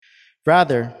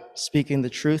Rather, speaking the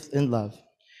truth in love,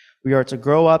 we are to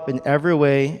grow up in every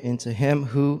way into Him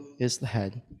who is the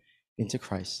head, into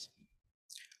Christ.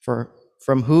 For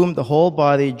from whom the whole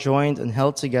body, joined and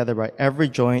held together by every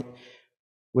joint,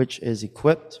 which is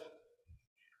equipped,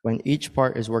 when each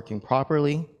part is working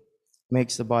properly,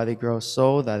 makes the body grow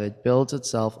so that it builds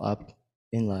itself up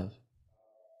in love.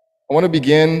 I want to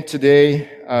begin today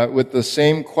with the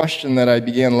same question that I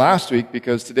began last week,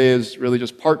 because today is really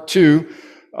just part 2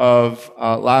 of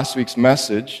last week's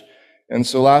message. And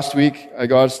so last week, I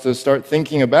got us to start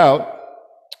thinking about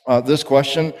this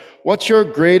question: what's your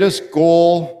greatest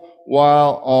goal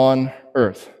while on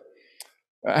earth?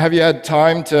 Have you had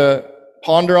time to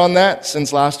ponder on that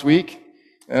since last week?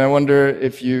 And I wonder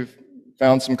if you've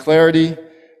found some clarity.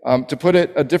 To put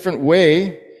it a different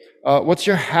way, what's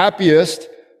your happiest?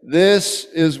 This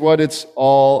is what it's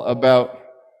all about.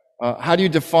 How do you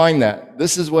define that?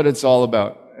 This is what it's all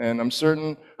about. And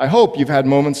I hope you've had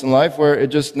moments in life where it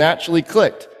just naturally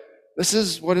clicked. This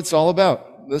is what it's all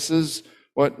about. This is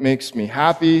what makes me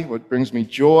happy, what brings me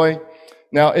joy.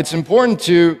 Now, it's important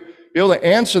to be able to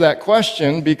answer that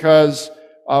question, because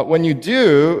when you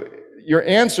do, your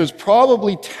answer is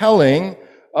probably telling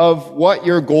of what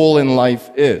your goal in life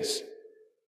is.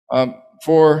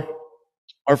 For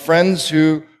our friends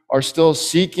who are still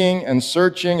seeking and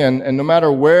searching, and no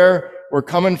matter where we're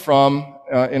coming from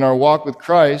in our walk with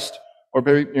Christ, or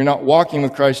maybe you're not walking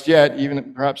with Christ yet,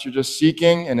 even perhaps you're just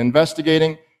seeking and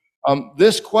investigating,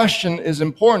 this question is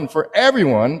important for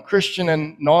everyone, Christian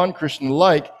and non-Christian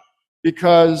alike,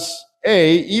 because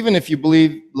even if you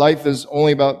believe life is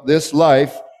only about this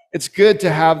life, it's good to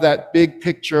have that big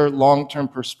picture, long-term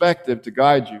perspective to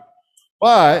guide you.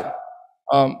 But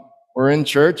we're in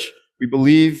church. We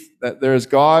believe that there is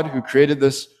God who created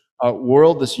this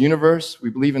world, this universe.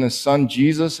 We believe in His Son,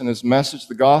 Jesus, and His message,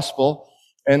 the gospel.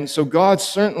 And so God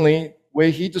certainly, the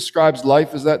way He describes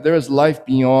life is that there is life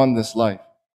beyond this life.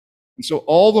 And so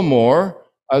all the more,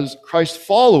 as Christ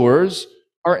followers,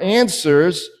 our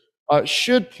answers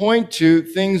should point to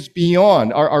things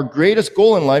beyond. Our greatest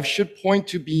goal in life should point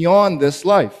to beyond this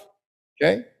life.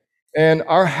 Okay? And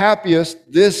our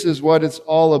happiest, this is what it's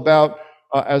all about.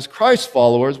 As Christ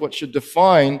followers, what should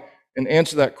define and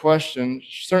answer that question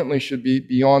certainly should be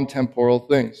beyond temporal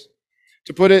things.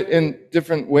 To put it in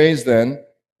different ways then,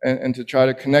 and to try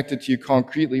to connect it to you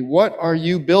concretely, what are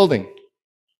you building?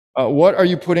 What are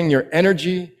you putting your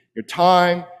energy, your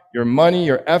time, your money,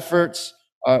 your efforts?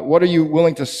 What are you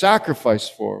willing to sacrifice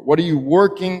for? What are you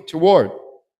working toward?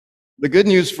 The good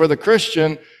news for the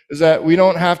Christian is that we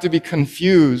don't have to be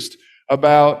confused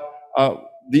about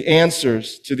the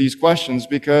answers to these questions,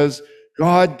 because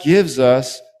God gives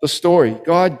us the story.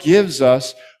 God gives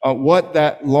us what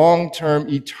that long-term,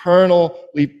 eternal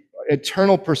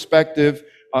perspective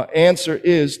answer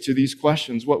is to these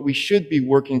questions, what we should be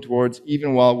working towards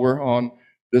even while we're on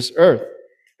this earth.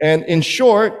 And in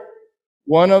short,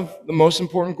 one of the most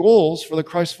important goals for the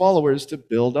Christ follower is to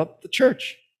build up the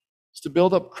church. It's to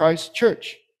build up Christ's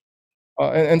church.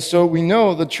 And so we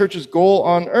know the church's goal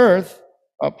on earth,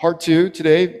 part 2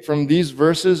 today from these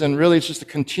verses, and really it's just a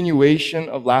continuation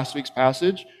of last week's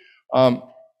passage. And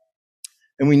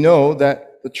we know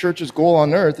that the church's goal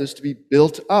on earth is to be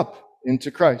built up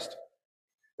into Christ.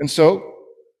 And so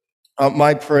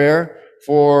my prayer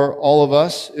for all of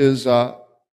us is,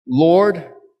 Lord,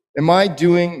 am I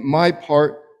doing my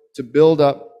part to build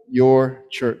up your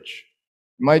church?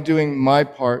 Am I doing my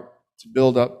part to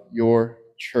build up your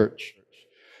church?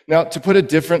 Now, to put it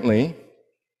differently,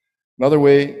 another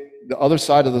way, the other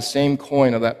side of the same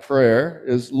coin of that prayer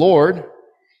is, Lord,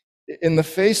 in the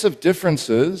face of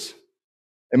differences,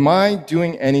 am I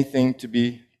doing anything to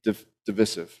be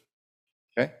divisive?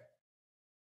 Okay?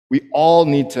 We all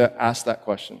need to ask that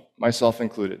question, myself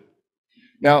included.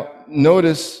 Now,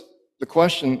 notice the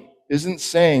question isn't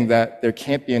saying that there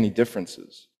can't be any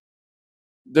differences.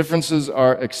 Differences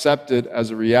are accepted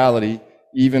as a reality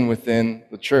even within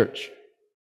the church.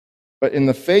 But in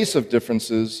the face of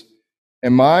differences,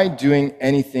 am I doing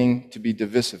anything to be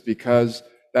divisive? Because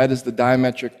that is the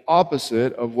diametric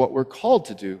opposite of what we're called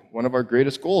to do. One of our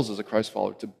greatest goals as a Christ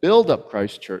follower, to build up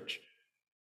Christ's church.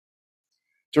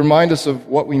 To remind us of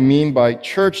what we mean by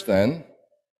church then,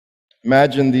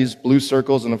 imagine these blue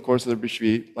circles, and of course there should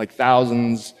be like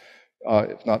thousands,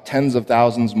 if not tens of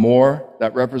thousands more,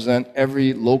 that represent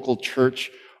every local church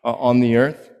on the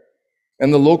earth.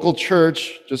 And the local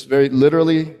church, just very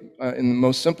literally, in the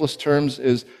most simplest terms,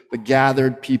 is the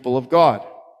gathered people of God.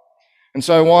 And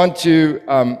so I want to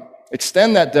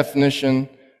extend that definition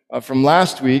from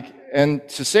last week and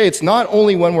to say it's not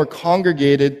only when we're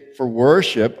congregated for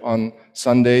worship on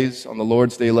Sundays, on the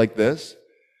Lord's Day like this,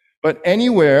 But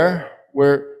anywhere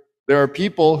where there are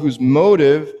people whose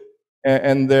motive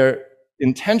and they're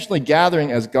intentionally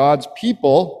gathering as God's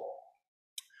people,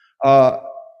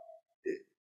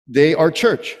 they are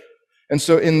church. And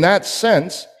so in that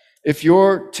sense, if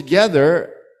you're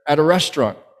together at a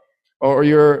restaurant or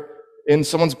you're in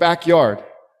someone's backyard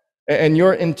and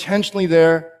you're intentionally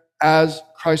there as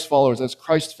Christ followers, as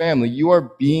Christ's family, you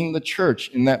are being the church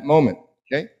in that moment,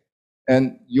 okay?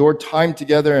 And your time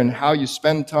together and how you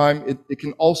spend time, it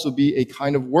can also be a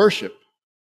kind of worship.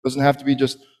 It doesn't have to be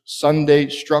just Sunday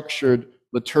structured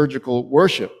liturgical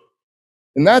worship.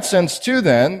 In that sense, too,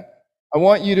 then, I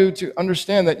want you to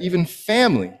understand that even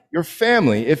family, your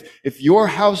family, if your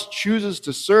house chooses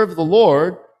to serve the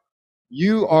Lord,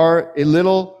 you are a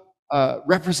little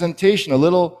representation, a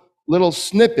little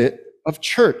snippet of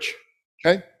church,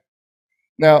 okay?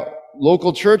 Now,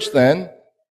 local church then,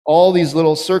 all these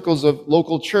little circles of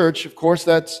local church, of course,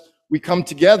 we come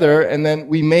together and then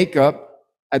we make up,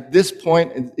 at this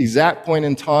point, exact point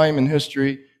in time in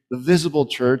history, the visible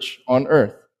church on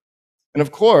earth. And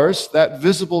of course, that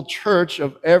visible church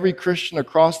of every Christian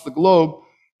across the globe,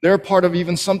 they're part of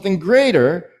even something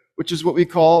greater, which is what we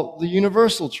call the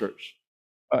universal church.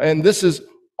 And this is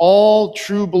all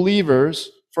true believers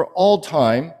for all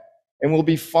time and will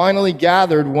be finally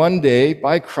gathered one day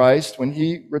by Christ when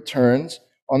he returns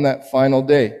on that final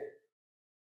day.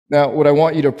 Now, what I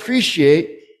want you to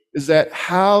appreciate is that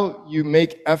how you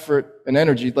make effort and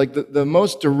energy, like the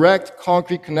most direct,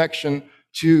 concrete connection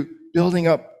to building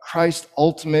up Christ's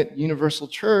ultimate universal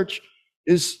church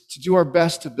is to do our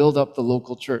best to build up the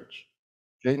local church.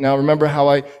 Okay, now remember how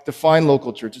I define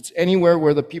local church. It's anywhere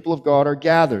where the people of God are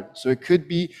gathered. So it could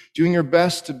be doing your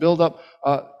best to build up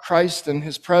Christ and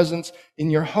his presence in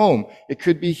your home. It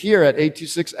could be here at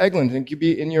 826 Eglinton. It could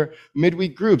be in your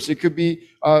midweek groups. It could be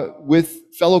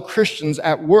with fellow Christians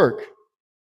at work.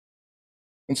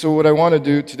 And so what I want to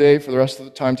do today for the rest of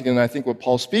the time together, and I think what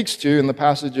Paul speaks to in the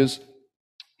passage is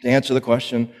to answer the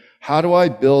question, how do I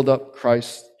build up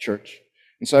Christ's church?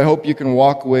 And so I hope you can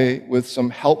walk away with some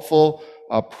helpful,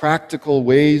 practical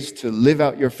ways to live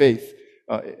out your faith,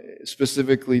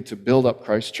 specifically to build up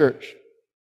Christ's church.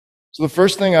 So the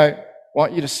first thing I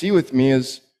want you to see with me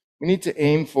is we need to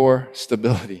aim for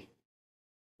stability.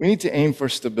 We need to aim for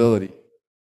stability.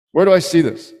 Where do I see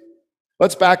this?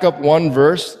 Let's back up one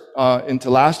verse into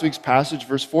last week's passage,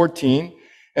 verse 14.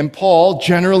 And Paul,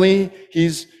 generally,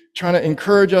 he's trying to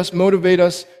encourage us, motivate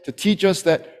us, to teach us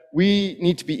that we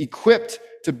need to be equipped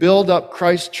to build up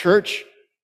Christ's church,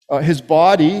 his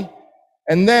body.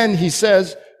 And then he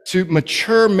says to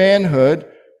mature manhood,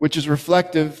 which is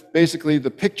reflective, basically the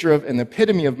picture of an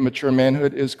epitome of mature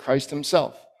manhood is Christ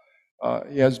himself.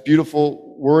 He has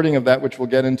beautiful wording of that, which we'll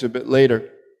get into a bit later.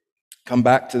 Come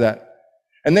back to that.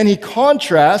 And then he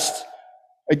contrasts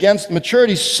against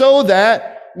maturity so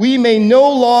that we may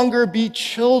no longer be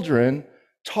children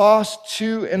tossed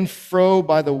to and fro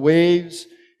by the waves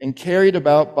and carried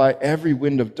about by every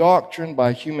wind of doctrine,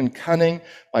 by human cunning,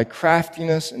 by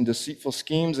craftiness and deceitful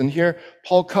schemes. And here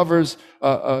Paul covers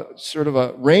a sort of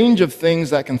a range of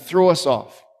things that can throw us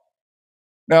off.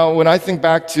 Now, when I think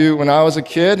back to when I was a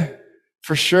kid,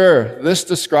 for sure, this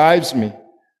describes me.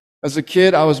 As a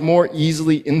kid, I was more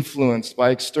easily influenced by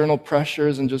external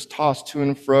pressures and just tossed to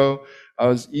and fro. I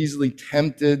was easily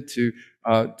tempted to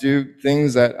do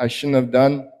things that I shouldn't have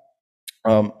done.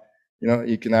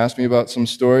 You can ask me about some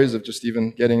stories of just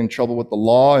even getting in trouble with the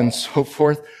law and so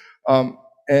forth.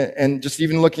 And just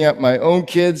even looking at my own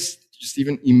kids, just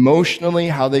even emotionally,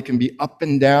 how they can be up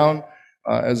and down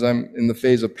as I'm in the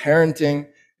phase of parenting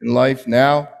in life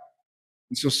now.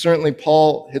 And so certainly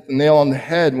Paul hit the nail on the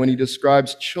head when he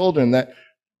describes children that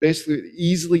basically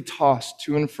easily tossed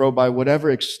to and fro by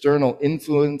whatever external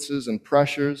influences and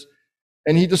pressures.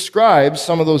 And he describes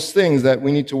some of those things that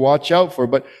we need to watch out for.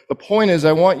 But the point is,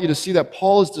 I want you to see that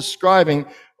Paul is describing,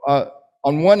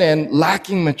 on one end,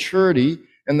 lacking maturity,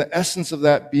 and the essence of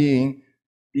that being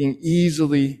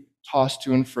easily tossed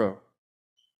to and fro.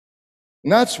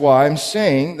 And that's why I'm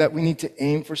saying that we need to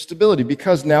aim for stability,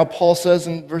 because now Paul says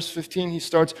in verse 15, he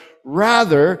starts,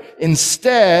 rather,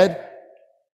 instead,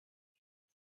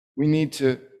 we need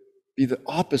to be the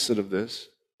opposite of this,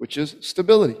 which is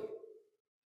stability.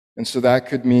 And so that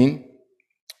could mean,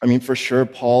 for sure,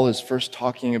 Paul is first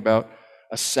talking about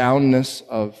a soundness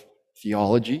of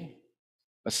theology,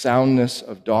 a soundness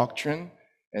of doctrine,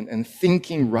 and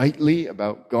thinking rightly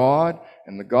about God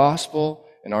and the gospel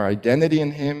and our identity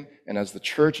in him and as the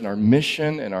church and our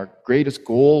mission and our greatest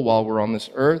goal while we're on this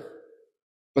earth.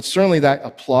 But certainly that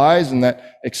applies and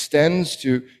that extends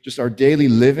to just our daily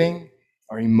living,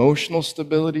 our emotional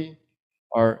stability,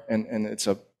 and it's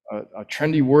a a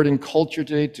trendy word in culture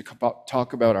today to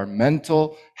talk about our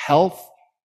mental health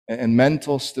and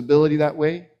mental stability that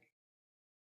way.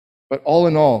 But all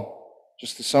in all,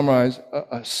 just to summarize,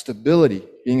 a stability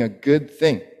being a good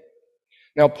thing.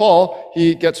 Now, Paul,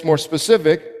 he gets more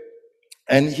specific,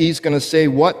 and he's going to say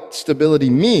what stability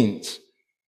means.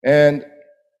 And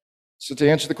so to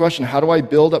answer the question, how do I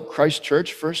build up Christ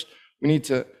Church? First, we need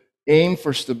to aim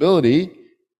for stability.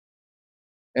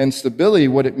 And stability,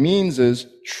 what it means is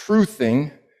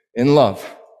truthing in love.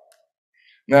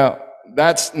 Now,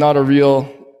 that's not a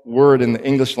real word in the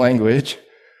English language,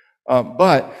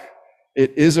 but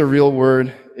it is a real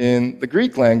word in the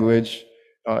Greek language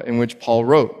in which Paul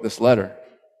wrote this letter.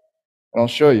 And I'll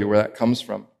show you where that comes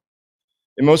from.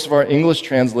 In most of our English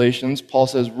translations, Paul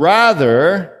says,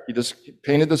 rather, he just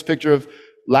painted this picture of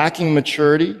lacking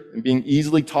maturity and being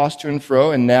easily tossed to and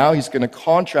fro, and now he's going to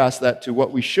contrast that to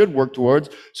what we should work towards.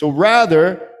 So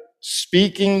rather,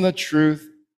 speaking the truth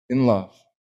in love.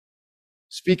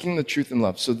 Speaking the truth in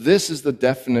love. So this is the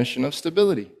definition of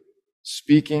stability.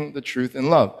 Speaking the truth in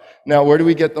love. Now, where do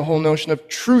we get the whole notion of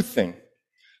truthing?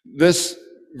 This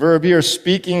verb here,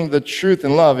 speaking the truth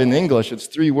in love, in English, it's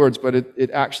 3 words, but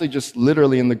it actually just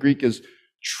literally in the Greek is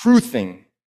truthing.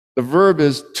 The verb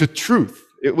is to truth.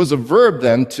 It was a verb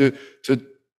then to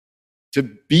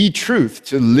be truth,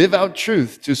 to live out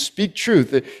truth, to speak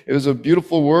truth. It was a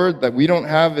beautiful word that we don't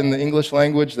have in the English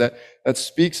language that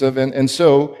speaks of. And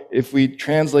so if we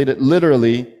translate it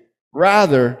literally,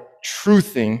 rather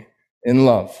truthing in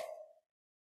love.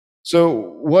 So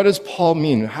what does Paul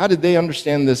mean? How did they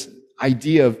understand this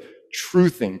idea of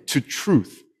truthing, to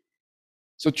truth?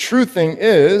 So truthing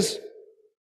is,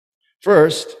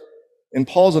 first, in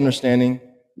Paul's understanding,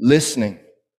 listening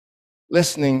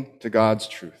to God's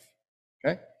truth.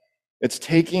 Okay? It's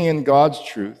taking in God's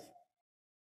truth,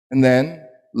 and then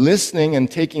listening and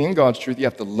taking in God's truth, you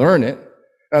have to learn it.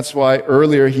 That's why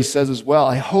earlier he says as well,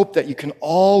 I hope that you can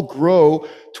all grow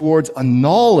towards a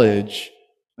knowledge,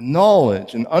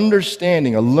 an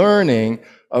understanding, a learning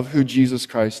of who Jesus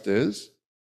Christ is.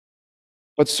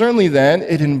 But certainly then,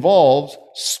 it involves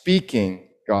speaking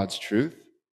God's truth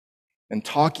and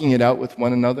talking it out with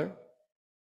one another.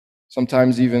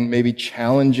 Sometimes even maybe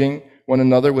challenging one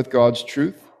another with God's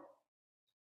truth.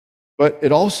 But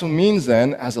it also means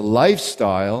then, as a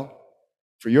lifestyle,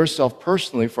 for yourself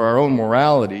personally, for our own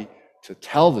morality, to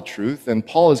tell the truth. And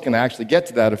Paul is going to actually get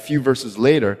to that a few verses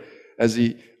later as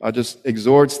he just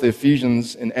exhorts the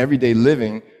Ephesians in everyday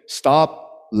living,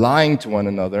 stop lying to one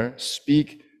another,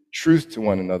 speak truth to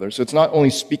one another. So it's not only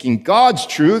speaking God's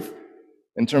truth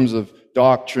in terms of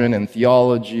doctrine and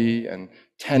theology and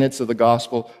tenets of the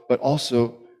gospel, but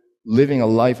also living a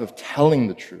life of telling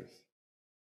the truth.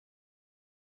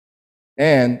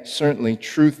 And certainly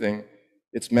truthing,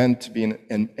 it's meant to be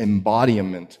an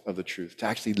embodiment of the truth, to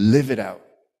actually live it out.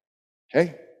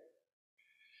 Okay?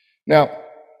 Now,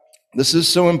 this is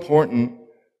so important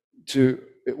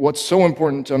what's so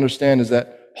important to understand is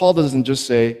that Paul doesn't just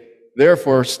say,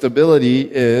 therefore stability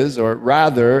is, or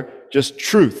rather, just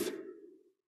truth.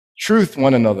 Truth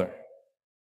one another.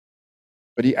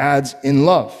 But he adds in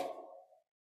love.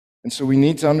 And so we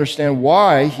need to understand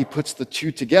why he puts the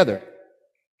two together.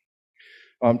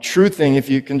 Truthing, if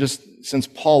you can just, since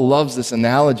Paul loves this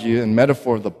analogy and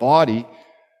metaphor of the body,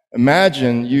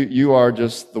 imagine you are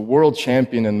just the world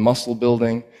champion in muscle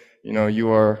building. You know, you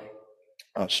are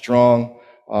strong.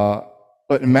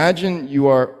 But imagine you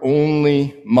are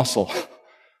only muscle,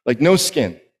 like no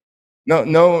skin.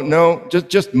 No,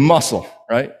 just muscle,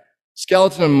 right?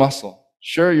 Skeleton and muscle.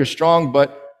 Sure, you're strong,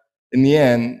 but in the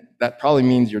end, that probably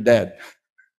means you're dead.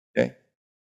 Okay?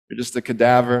 You're just a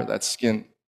cadaver, that's skin.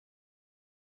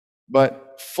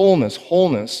 But fullness,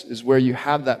 wholeness is where you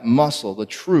have that muscle, the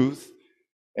truth,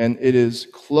 and it is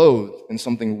clothed in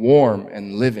something warm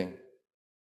and living.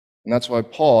 And that's why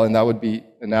Paul, and that would be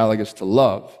analogous to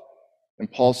love.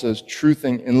 And Paul says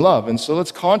truthing in love. And so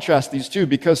let's contrast these two,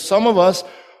 because some of us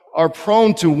are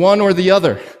prone to one or the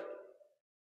other.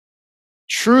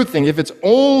 Truthing, if it's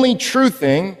only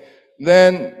truthing,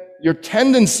 then your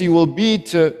tendency will be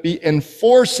to be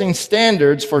enforcing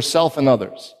standards for self and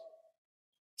others.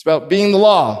 It's about being the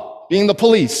law, being the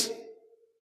police,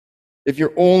 if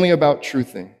you're only about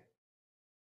truthing.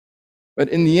 But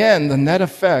in the end, the net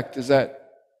effect is that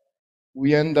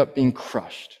we end up being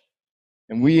crushed.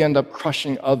 And we end up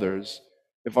crushing others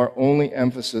if our only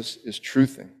emphasis is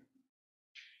truthing.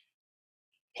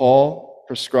 Paul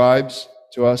prescribes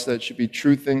to us that it should be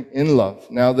truthing in love.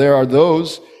 Now, there are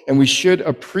those, and we should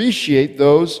appreciate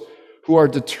those who are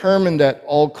determined at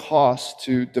all costs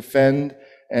to defend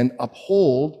and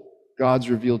uphold God's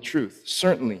revealed truth.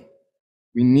 Certainly.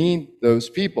 We need those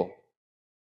people.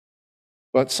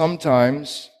 But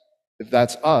sometimes, if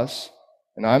that's us,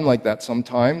 and I'm like that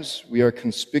sometimes, we are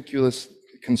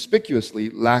conspicuously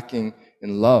lacking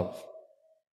in love.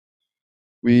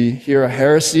 We hear a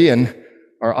heresy and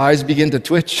our eyes begin to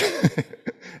twitch.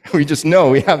 We just know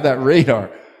we have that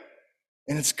radar.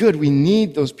 And it's good. We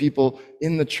need those people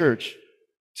in the church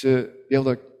to be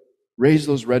able to raise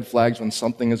those red flags when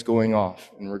something is going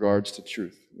off in regards to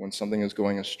truth, when something is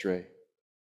going astray.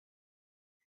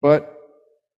 But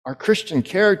our Christian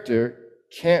character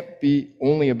can't be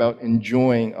only about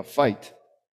enjoying a fight.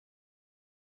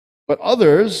 But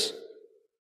others,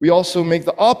 we also make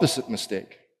the opposite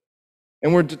mistake.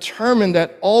 And we're determined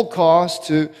at all costs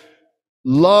to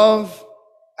love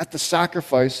at the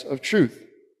sacrifice of truth.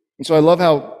 And so I love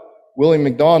how William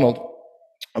MacDonald,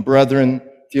 a Brethren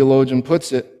theologian,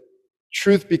 puts it: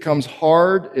 truth becomes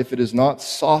hard if it is not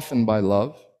softened by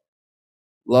love.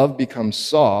 Love becomes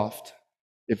soft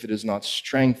if it is not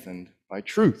strengthened by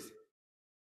truth.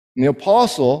 And the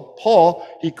Apostle Paul,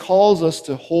 he calls us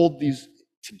to hold these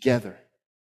together,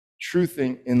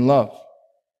 truthing in love.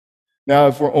 Now,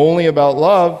 if we're only about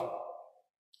love,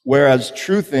 whereas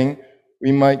truthing,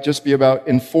 we might just be about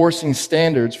enforcing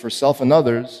standards for self and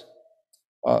others,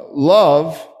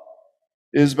 love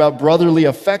is about brotherly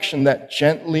affection that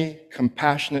gently,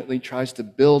 compassionately tries to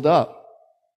build up.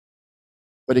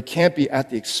 But it can't be at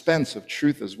the expense of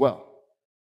truth as well,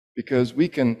 because we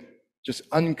can just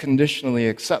unconditionally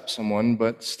accept someone,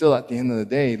 but still at the end of the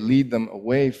day lead them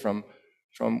away from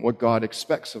what God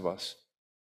expects of us.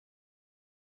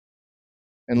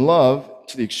 And love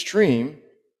to the extreme,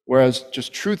 whereas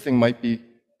just truthing might be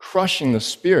crushing the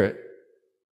spirit,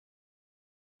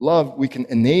 love, we can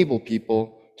enable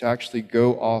people to actually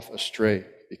go off astray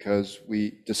because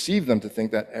we deceive them to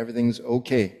think that everything's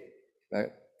okay,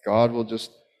 that God will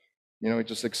just, He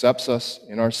just accepts us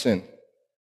in our sin.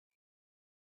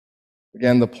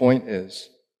 Again, the point is,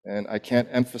 and I can't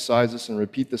emphasize this and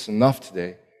repeat this enough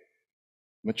today,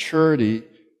 maturity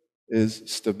is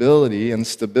stability, and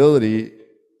stability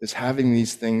is having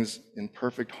these things in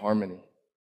perfect harmony,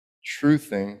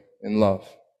 truthing in love.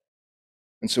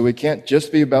 And so we can't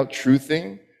just be about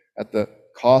truthing at the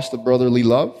cost of brotherly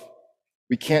love.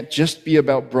 We can't just be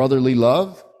about brotherly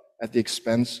love at the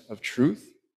expense of truth.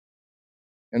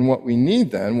 And what we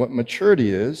need then, what maturity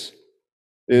is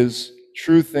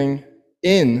truthing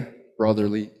in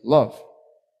brotherly love.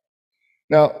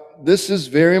 Now, this is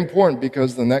very important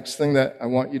because the next thing that I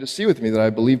want you to see with me that I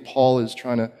believe Paul is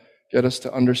trying to get us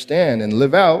to understand and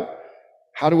live out,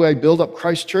 how do I build up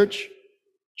Christ Church?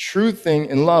 Truthing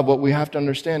in love, what we have to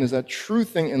understand is that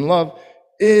truthing in love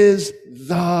is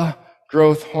the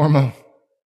growth hormone.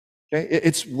 Okay?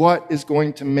 It's what is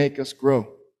going to make us grow.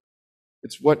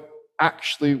 It's what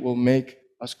actually will make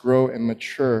us grow and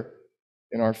mature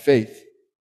in our faith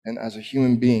and as a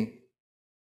human being.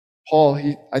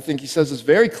 Paul, I think he says this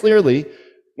very clearly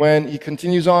when he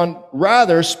continues on,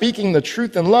 rather, speaking the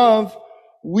truth in love,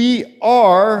 we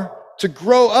are to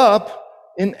grow up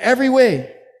in every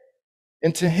way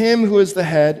into Him who is the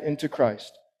head, into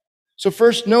Christ. So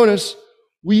first notice,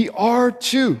 we are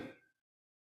to.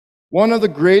 One of the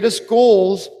greatest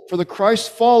goals for the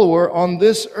Christ follower on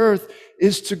this earth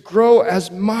is to grow as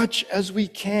much as we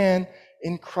can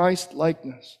in Christ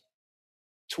likeness,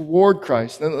 toward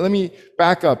Christ. And let me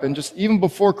back up, and just even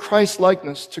before Christ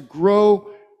likeness, to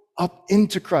grow up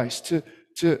into Christ,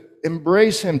 to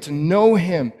embrace Him, to know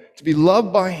Him, to be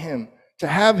loved by Him, to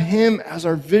have Him as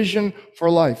our vision for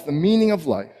life, the meaning of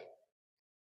life.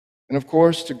 And of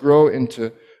course, to grow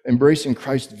into embracing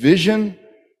Christ's vision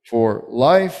for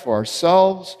life, for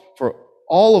ourselves, for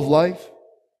all of life,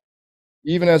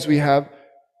 even as we have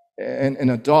and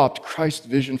adopt Christ's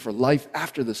vision for life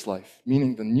after this life,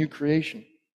 meaning the new creation.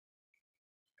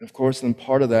 And of course, then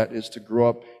part of that is to grow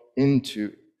up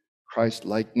into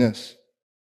Christ-likeness.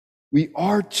 We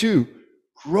are to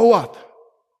grow up.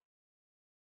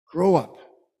 Grow up.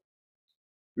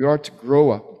 We are to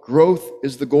grow up. Growth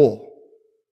is the goal.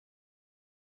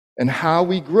 And how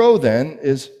we grow then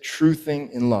is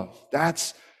truthing in love.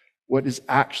 That's what is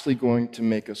actually going to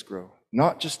make us grow.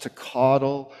 Not just to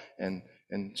coddle and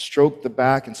stroke the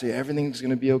back and say everything's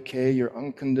going to be okay, you're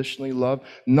unconditionally loved.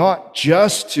 Not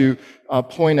just to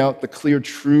point out the clear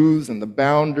truths and the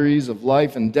boundaries of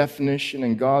life and definition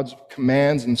and God's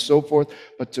commands and so forth,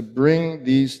 but to bring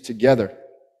these together.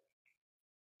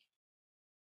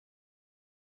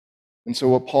 And so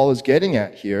what Paul is getting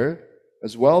at here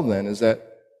as well then is that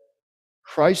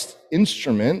Christ's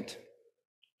instrument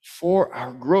for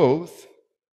our growth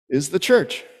is the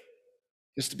church,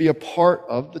 is to be a part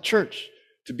of the church.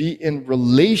 to be in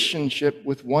relationship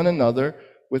with one another,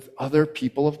 with other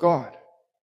people of God.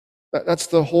 That's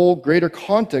the whole greater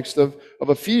context of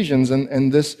Ephesians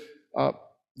and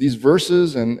these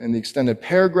verses and the extended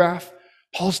paragraph.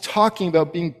 Paul's talking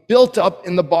about being built up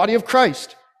in the body of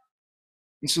Christ.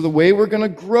 And so the way we're going to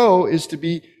grow is to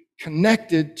be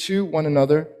connected to one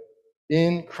another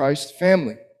in Christ's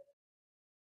family.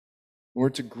 We're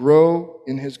to grow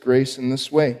in his grace in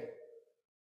this way.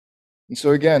 And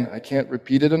so again, I can't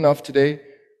repeat it enough today.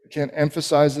 I can't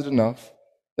emphasize it enough.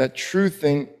 That true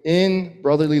thing in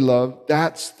brotherly love,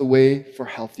 that's the way for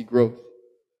healthy growth.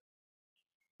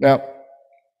 Now,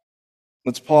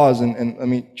 let's pause and let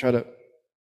me try to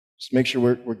just make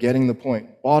sure we're getting the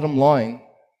point. Bottom line,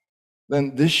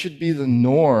 then this should be the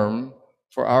norm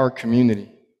for our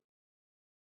community.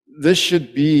 This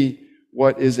should be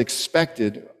what is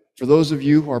expected. For those of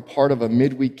you who are part of a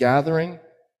midweek gathering,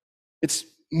 it's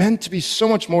meant to be so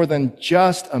much more than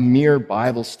just a mere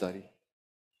Bible study.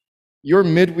 Your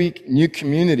midweek new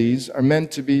communities are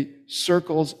meant to be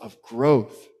circles of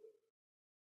growth.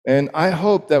 And I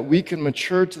hope that we can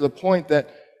mature to the point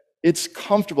that it's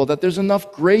comfortable, that there's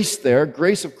enough grace there,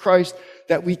 grace of Christ,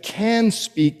 that we can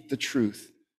speak the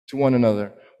truth to one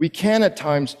another. We can at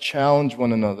times challenge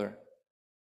one another.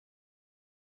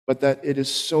 But that it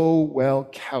is so well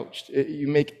couched. You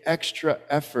make extra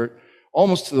effort,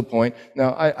 almost to the point.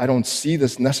 Now, I don't see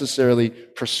this necessarily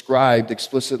prescribed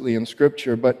explicitly in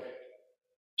Scripture, but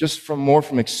just from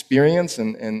experience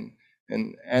and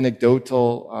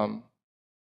anecdotal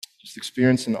just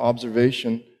experience and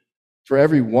observation, for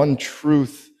every one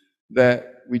truth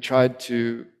that we tried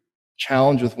to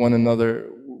challenge with one another,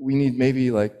 we need maybe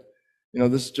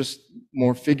this is just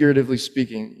more figuratively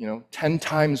speaking, 10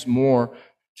 times more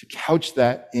to couch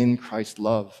that in Christ's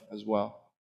love as well.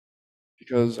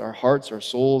 Because our hearts, our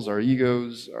souls, our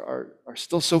egos are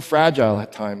still so fragile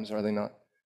at times, are they not?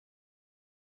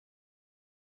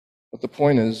 But the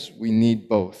point is, we need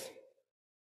both.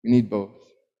 We need both.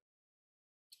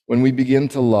 When we begin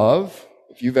to love,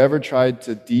 if you've ever tried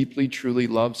to deeply, truly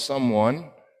love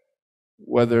someone,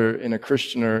 whether in a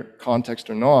Christian or context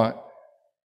or not,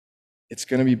 it's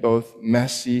going to be both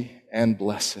messy and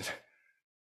blessed.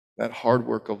 That hard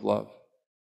work of love.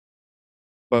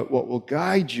 But what will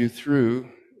guide you through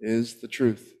is the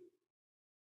truth.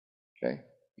 Okay?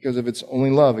 Because if it's only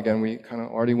love, again, we kind of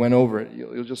already went over it.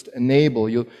 You'll just enable.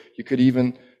 You could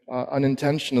even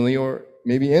unintentionally or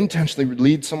maybe intentionally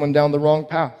lead someone down the wrong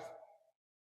path.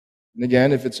 And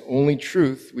again, if it's only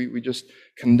truth, we just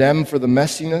condemn for the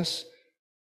messiness,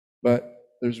 but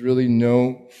there's really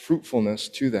no fruitfulness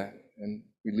to that. And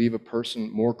we leave a person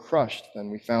more crushed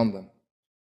than we found them.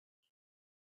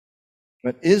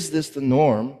 But is this the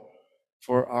norm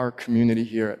for our community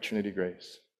here at Trinity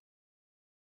Grace?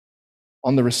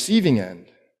 On the receiving end,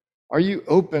 are you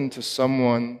open to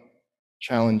someone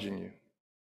challenging you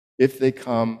if they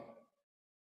come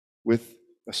with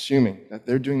assuming that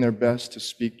they're doing their best to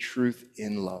speak truth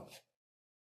in love?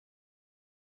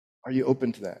 Are you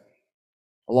open to that?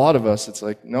 A lot of us, it's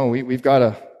like, no, we've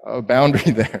got a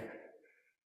boundary there.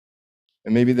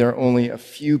 And maybe there are only a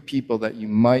few people that you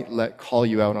might let call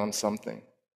you out on something.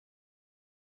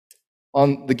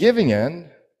 On the giving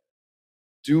end,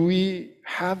 do we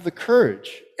have the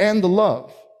courage and the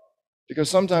love? Because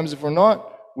sometimes if we're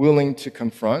not willing to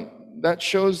confront, that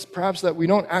shows perhaps that we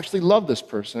don't actually love this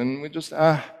person. We just,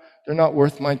 they're not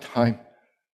worth my time.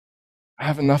 I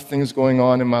have enough things going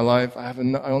on in my life. I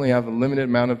only have a limited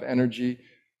amount of energy,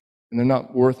 and they're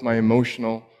not worth my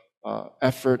emotional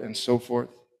effort and so forth.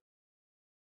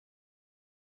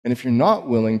 And if you're not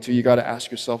willing to, you got to ask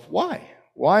yourself, why?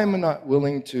 Why am I not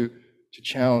willing to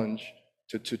challenge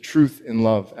to truth in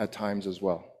love at times as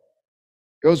well?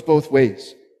 It goes both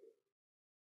ways.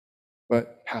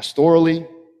 But pastorally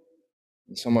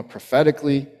and somewhat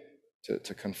prophetically,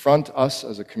 to confront us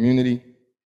as a community,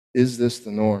 is this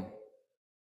the norm?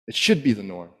 It should be the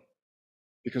norm.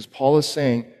 Because Paul is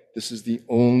saying this is the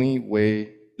only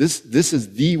way, this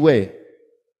is the way.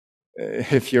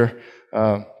 If you're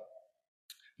a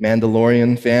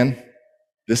Mandalorian fan,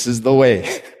 this is the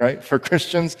way, right? For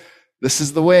Christians, this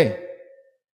is the way.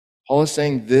 Paul is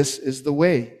saying this is the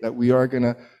way that we are going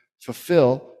to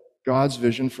fulfill God's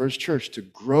vision for his church, to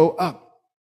grow up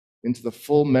into the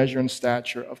full measure and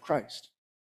stature of Christ,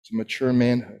 to mature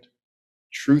manhood,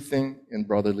 truthing in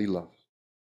brotherly love.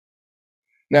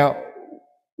 Now,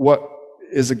 what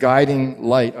is a guiding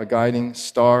light, a guiding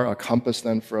star, a compass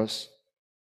then for us,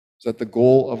 is that the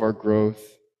goal of our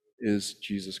growth is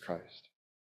Jesus Christ.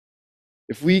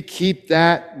 If we keep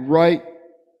that right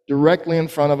directly in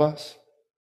front of us,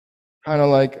 kind of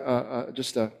like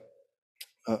just a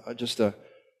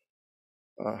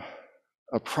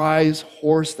a prize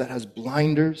horse that has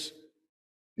blinders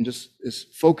and just is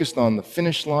focused on the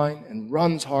finish line and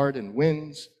runs hard and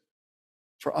wins.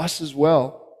 For us as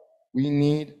well, we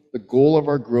need the goal of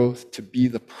our growth to be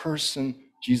the person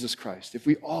Jesus Christ. If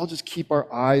we all just keep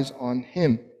our eyes on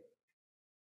him.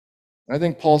 I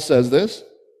think Paul says this.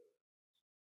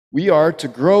 We are to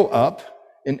grow up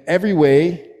in every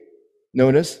way,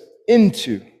 notice,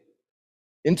 into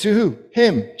who?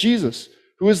 Him, Jesus,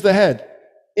 who is the head,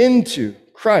 into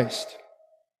Christ.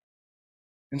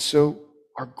 And so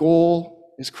our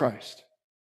goal is Christ,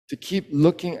 to keep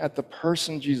looking at the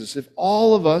person Jesus. If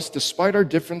all of us, despite our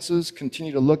differences,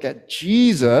 continue to look at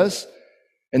Jesus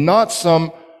and not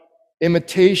some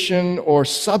imitation or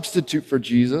substitute for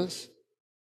Jesus,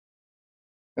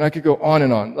 and I could go on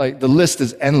and on. Like, the list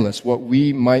is endless, what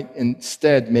we might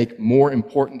instead make more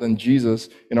important than Jesus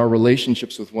in our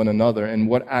relationships with one another, and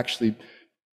what actually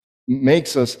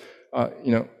makes us,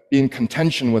 be in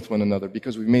contention with one another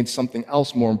because we've made something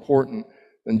else more important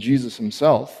than Jesus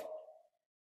himself.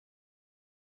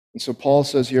 And so Paul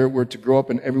says here, we're to grow up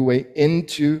in every way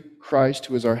into Christ,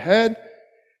 who is our head,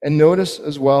 and notice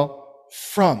as well,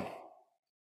 from.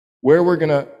 Where we're going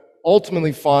to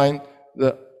ultimately find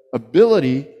the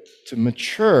ability to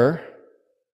mature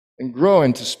and grow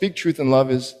and to speak truth in love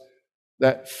is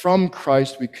that from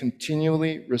Christ we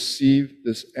continually receive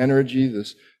this energy,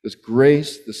 this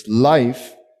grace, this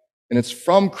life, and it's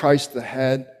from Christ the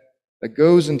head that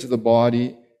goes into the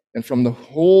body, and from the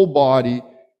whole body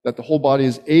that the whole body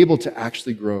is able to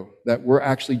actually grow, that we're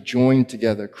actually joined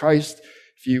together. Christ,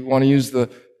 if you want to use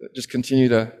just continue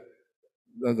the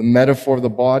metaphor of the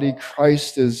body,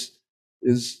 Christ is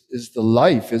the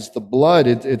life, is the blood.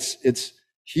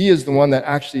 He is the one that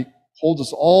actually holds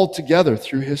us all together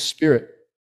through his Spirit.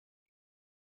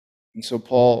 And so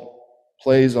Paul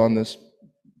plays on this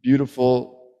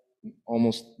beautiful,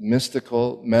 almost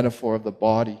mystical metaphor of the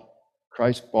body,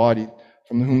 Christ's body,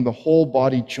 from whom the whole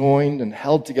body joined and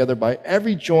held together by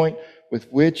every joint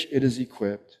with which it is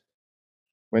equipped,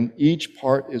 when each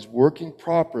part is working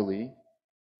properly.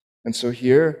 And so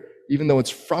here, even though it's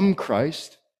from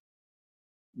Christ,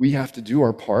 we have to do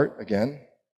our part again.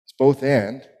 It's both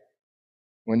and.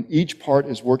 When each part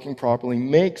is working properly,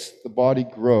 makes the body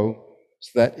grow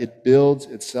so that it builds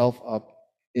itself up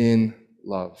in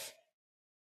love.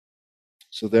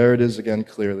 So there it is again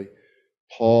clearly.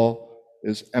 Paul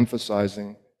is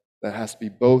emphasizing that it has to be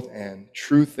both and,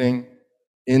 true thing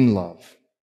in love.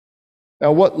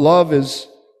 Now, what love is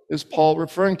Paul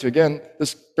referring to? Again,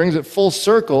 this brings it full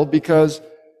circle because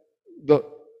the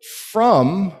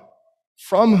from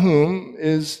whom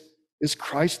is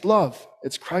Christ's love.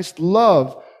 It's Christ's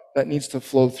love that needs to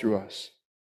flow through us.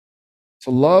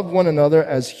 To love one another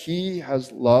as he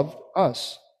has loved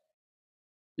us.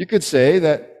 You could say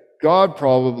that God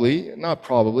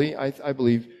I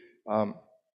believe,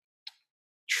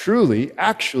 truly,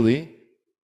 actually,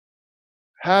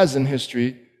 has in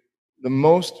history the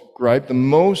most right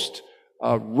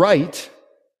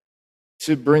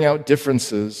to bring out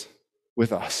differences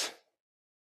with us.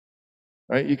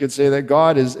 Right? You could say that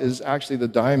God is actually the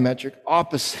diametric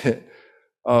opposite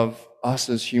of us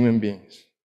as human beings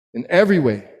in every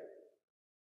way.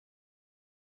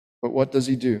 But what does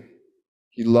he do?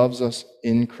 He loves us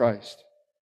in Christ.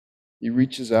 He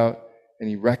reaches out and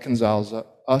he reconciles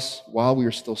us while we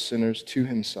are still sinners to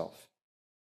himself.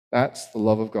 That's the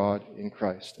love of God in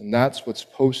Christ. And that's what's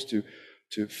supposed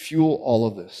to fuel all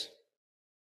of this.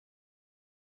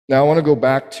 Now I want to go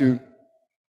back to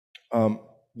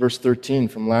verse 13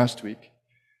 from last week,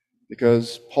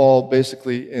 because Paul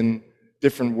basically, in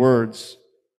different words,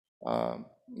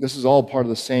 this is all part of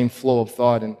the same flow of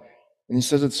thought, and he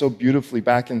says it so beautifully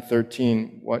back in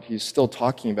 13, what he's still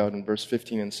talking about in verse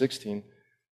 15 and 16.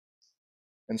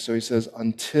 And so he says,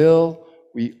 until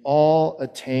we all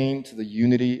attain to the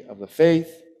unity of the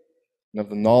faith and of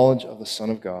the knowledge of the Son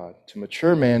of God, to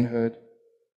mature manhood,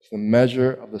 to the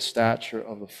measure of the stature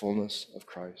of the fullness of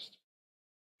Christ.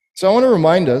 So I want to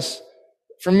remind us,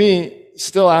 for me,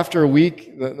 still after a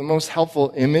week, the most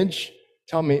helpful image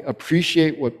to help me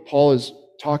appreciate what Paul is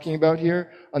talking about here,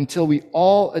 until we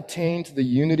all attain to the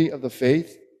unity of the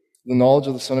faith, the knowledge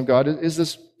of the Son of God, is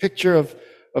this picture of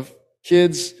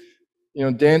kids,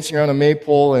 dancing around a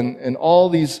maypole and all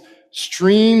these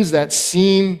streams that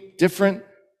seem different,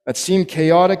 that seem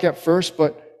chaotic at first,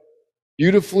 but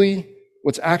beautifully,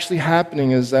 what's actually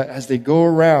happening is that as they go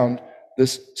around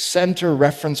this center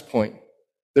reference point,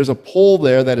 there's a pole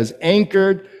there that is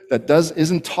anchored, that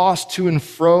isn't tossed to and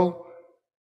fro.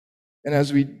 And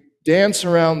as we dance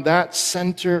around that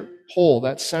center pole,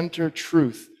 that center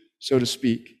truth, so to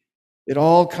speak, it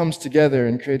all comes together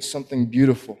and creates something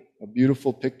beautiful, a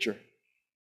beautiful picture.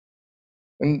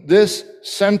 And this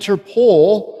center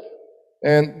pole,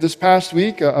 and this past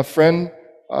week, a friend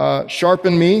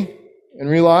sharpened me and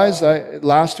realized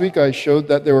last week I showed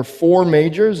that there were 4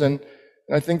 majors, and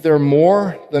I think there are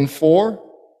more than 4.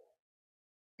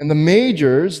 And the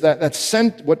majors that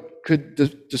sent what could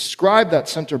describe that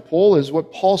center pole is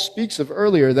what Paul speaks of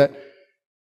earlier, that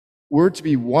we're to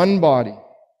be one body,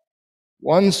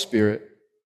 one Spirit,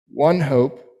 one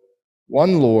hope,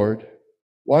 one Lord,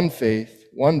 one faith,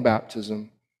 one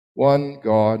baptism, one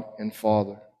God and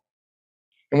Father.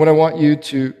 And what I want you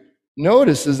to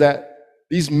notice is that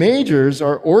these majors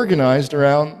are organized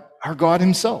around our God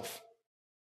Himself.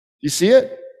 You see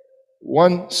it?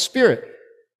 One Spirit,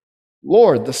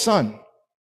 Lord, the Son,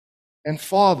 and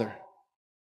Father.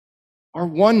 Our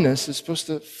oneness is supposed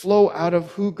to flow out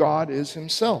of who God is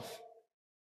Himself.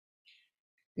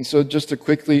 And so just to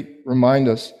quickly remind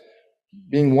us,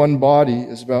 being one body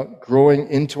is about growing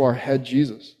into our head,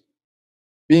 Jesus.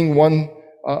 Being one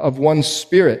of one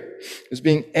Spirit is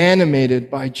being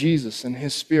animated by Jesus and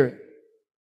His Spirit.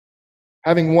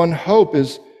 Having one hope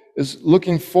is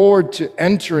looking forward to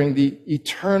entering the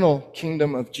eternal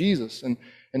kingdom of Jesus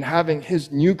and having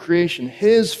His new creation,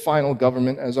 His final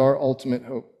government as our ultimate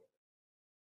hope.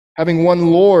 Having one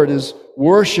Lord is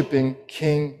worshiping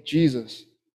King Jesus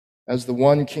as the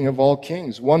one King of all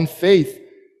kings. One faith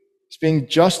is being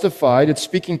justified. It's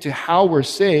speaking to how we're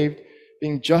saved,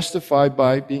 being justified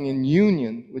by being in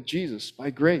union with Jesus,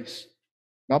 by grace,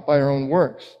 not by our own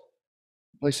works,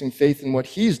 placing faith in what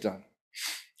He's done.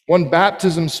 One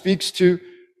baptism speaks to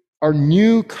our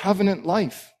new covenant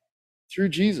life through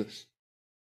Jesus.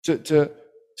 To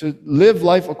live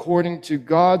life according to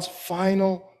God's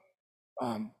final,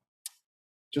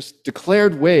 just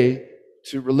declared way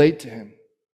to relate to Him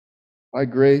by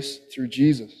grace through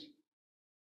Jesus.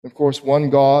 Of course, one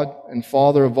God and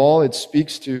Father of all, it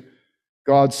speaks to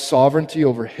God's sovereignty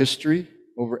over history,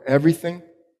 over everything,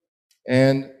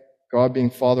 and God being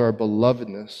Father, our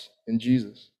belovedness in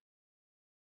Jesus.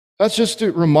 That's just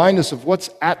to remind us of what's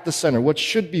at the center, what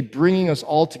should be bringing us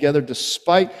all together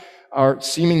despite our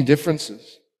seeming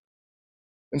differences.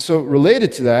 And so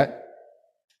related to that,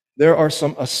 there are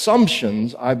some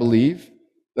assumptions, I believe,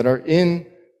 that are in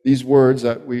these words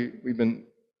that we've been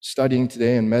studying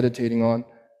today and meditating on.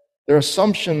 They're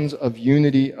assumptions of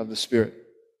unity of the Spirit.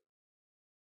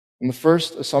 And the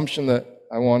first assumption that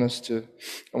I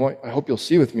hope you'll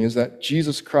see with me is that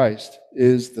Jesus Christ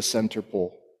is the center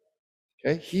pole.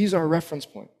 Okay? He's our reference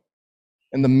point.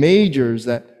 And the majors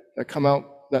that come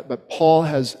out, that Paul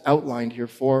has outlined here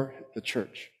for the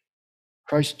church.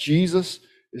 Christ Jesus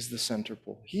is the center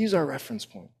pole. He's our reference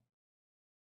point.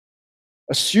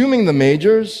 Assuming the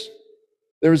majors,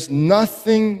 there's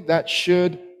nothing that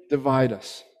should divide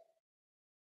us.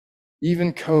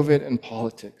 Even COVID and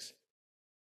politics.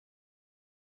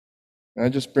 And I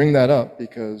just bring that up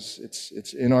because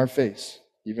it's in our face,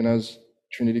 even as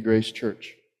Trinity Grace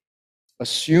Church.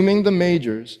 Assuming the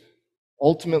majors,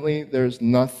 ultimately there's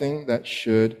nothing that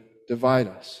should divide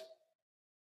us.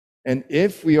 And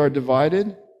if we are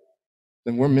divided,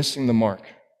 then we're missing the mark.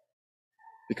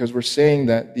 Because we're saying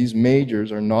that these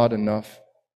majors are not enough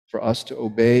for us to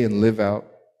obey and live out,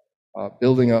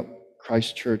 building up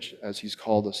Christ's church as He's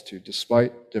called us to,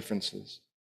 despite differences.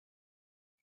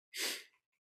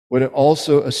 What it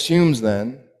also assumes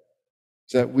then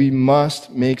is that we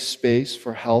must make space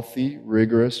for healthy,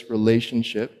 rigorous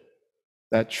relationship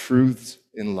that truths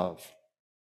in love.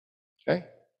 Okay?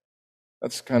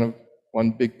 That's kind of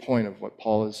one big point of what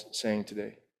Paul is saying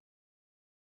today.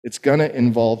 It's going to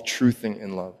involve truthing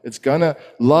in love.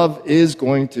 Love is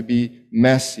going to be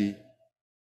messy,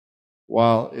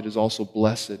 while it is also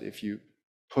blessed if you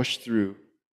push through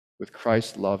with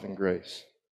Christ's love and grace.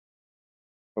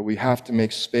 But we have to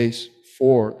make space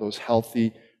for those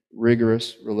healthy,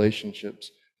 rigorous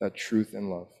relationships that truth and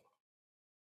love.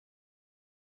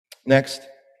 Next,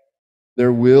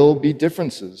 there will be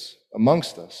differences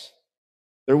amongst us.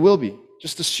 There will be.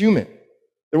 Just assume it.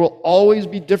 There will always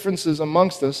be differences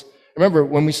amongst us. Remember,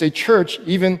 when we say church,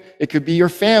 even it could be your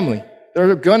family. There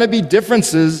are going to be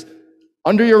differences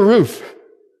under your roof.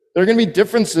 There are going to be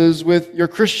differences with your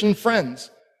Christian friends.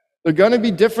 There are going to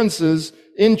be differences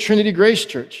in Trinity Grace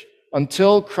Church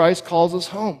until Christ calls us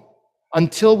home,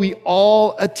 until we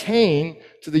all attain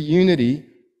to the unity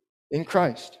in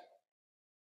Christ.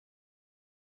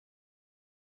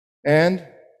 And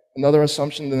another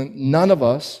assumption that none of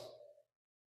us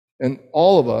and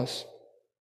all of us,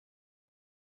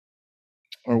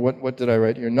 or what did I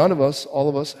write here? None of us, all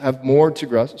of us, have more to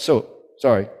grasp. So,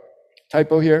 sorry,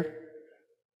 typo here.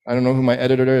 I don't know who my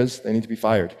editor is. They need to be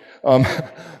fired.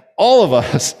 All of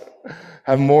us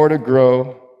have more to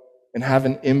grow and have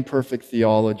an imperfect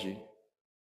theology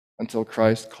until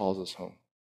Christ calls us home.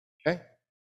 Okay?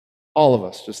 All of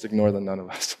us. Just ignore the none of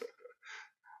us.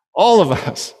 All of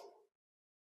us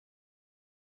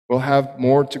will have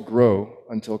more to grow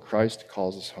until Christ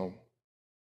calls us home.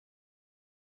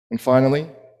 And finally,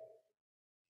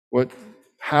 what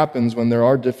happens when there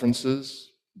are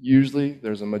differences, usually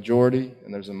there's a majority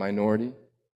and there's a minority,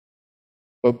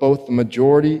 but both the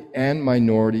majority and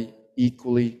minority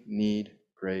equally need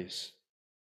grace.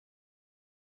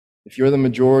 If you're the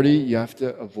majority, you have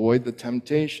to avoid the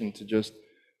temptation to just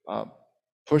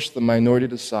push the minority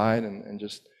aside and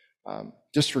just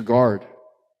disregard.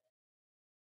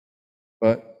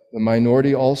 But the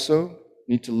minority also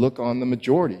need to look on the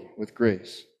majority with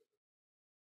grace.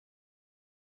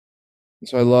 And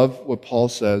so I love what Paul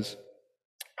says,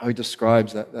 how he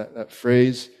describes that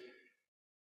phrase,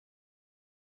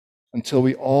 until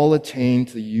we all attain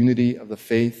to the unity of the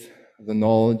faith, of the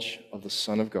knowledge of the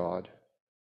Son of God,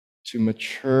 to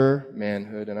mature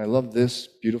manhood. And I love this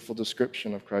beautiful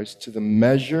description of Christ, to the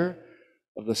measure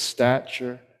of the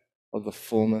stature of the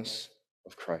fullness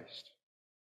of Christ.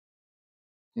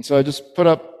 And so I just put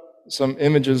up some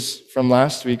images from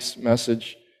last week's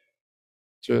message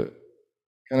to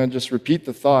kind of just repeat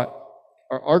the thought.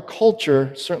 Our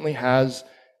culture certainly has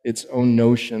its own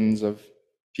notions of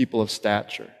people of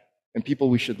stature and people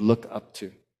we should look up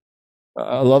to.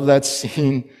 I love that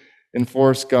scene in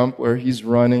Forrest Gump where he's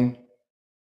running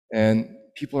and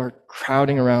people are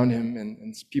crowding around him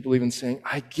and people even saying,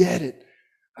 I get it.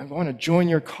 I want to join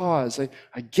your cause.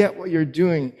 I get what you're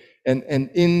doing. And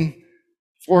in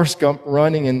Forrest Gump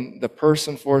running and the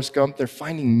person Forrest Gump, they're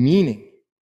finding meaning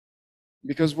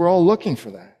because we're all looking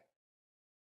for that.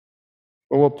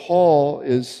 But what Paul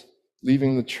is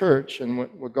leaving the church and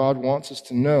what God wants us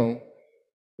to know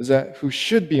is that who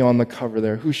should be on the cover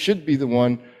there, who should be the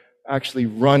one actually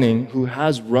running, who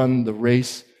has run the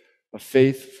race of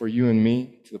faith for you and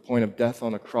me to the point of death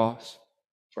on a cross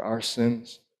for our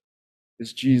sins,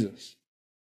 is Jesus.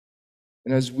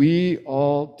 And as we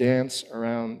all dance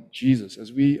around Jesus,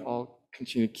 as we all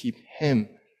continue to keep Him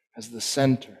as the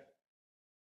center,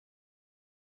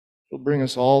 He'll bring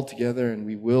us all together and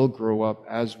we will grow up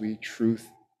as we truth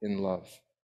in love.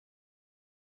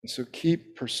 And so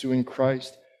keep pursuing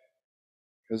Christ,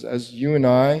 because as you and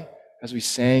I, as we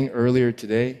sang earlier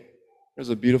today, there's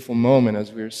a beautiful moment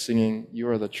as we were singing, you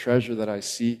are the treasure that I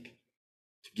seek.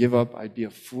 To give up, I'd be a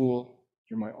fool.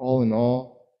 You're my all in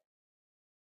all.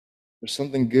 There's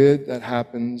something good that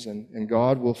happens, and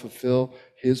God will fulfill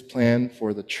His plan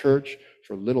for the church,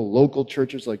 for little local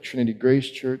churches like Trinity Grace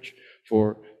Church,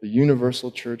 for the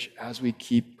universal church, as we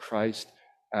keep Christ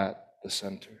at the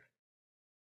center.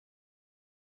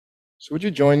 So would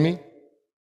you join me?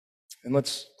 And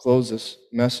let's close this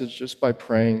message just by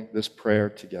praying this prayer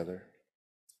together.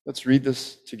 Let's read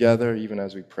this together even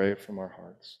as we pray it from our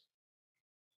hearts.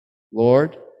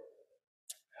 Lord,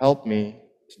 help me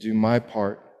to do my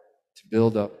part to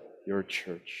build up your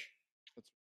church.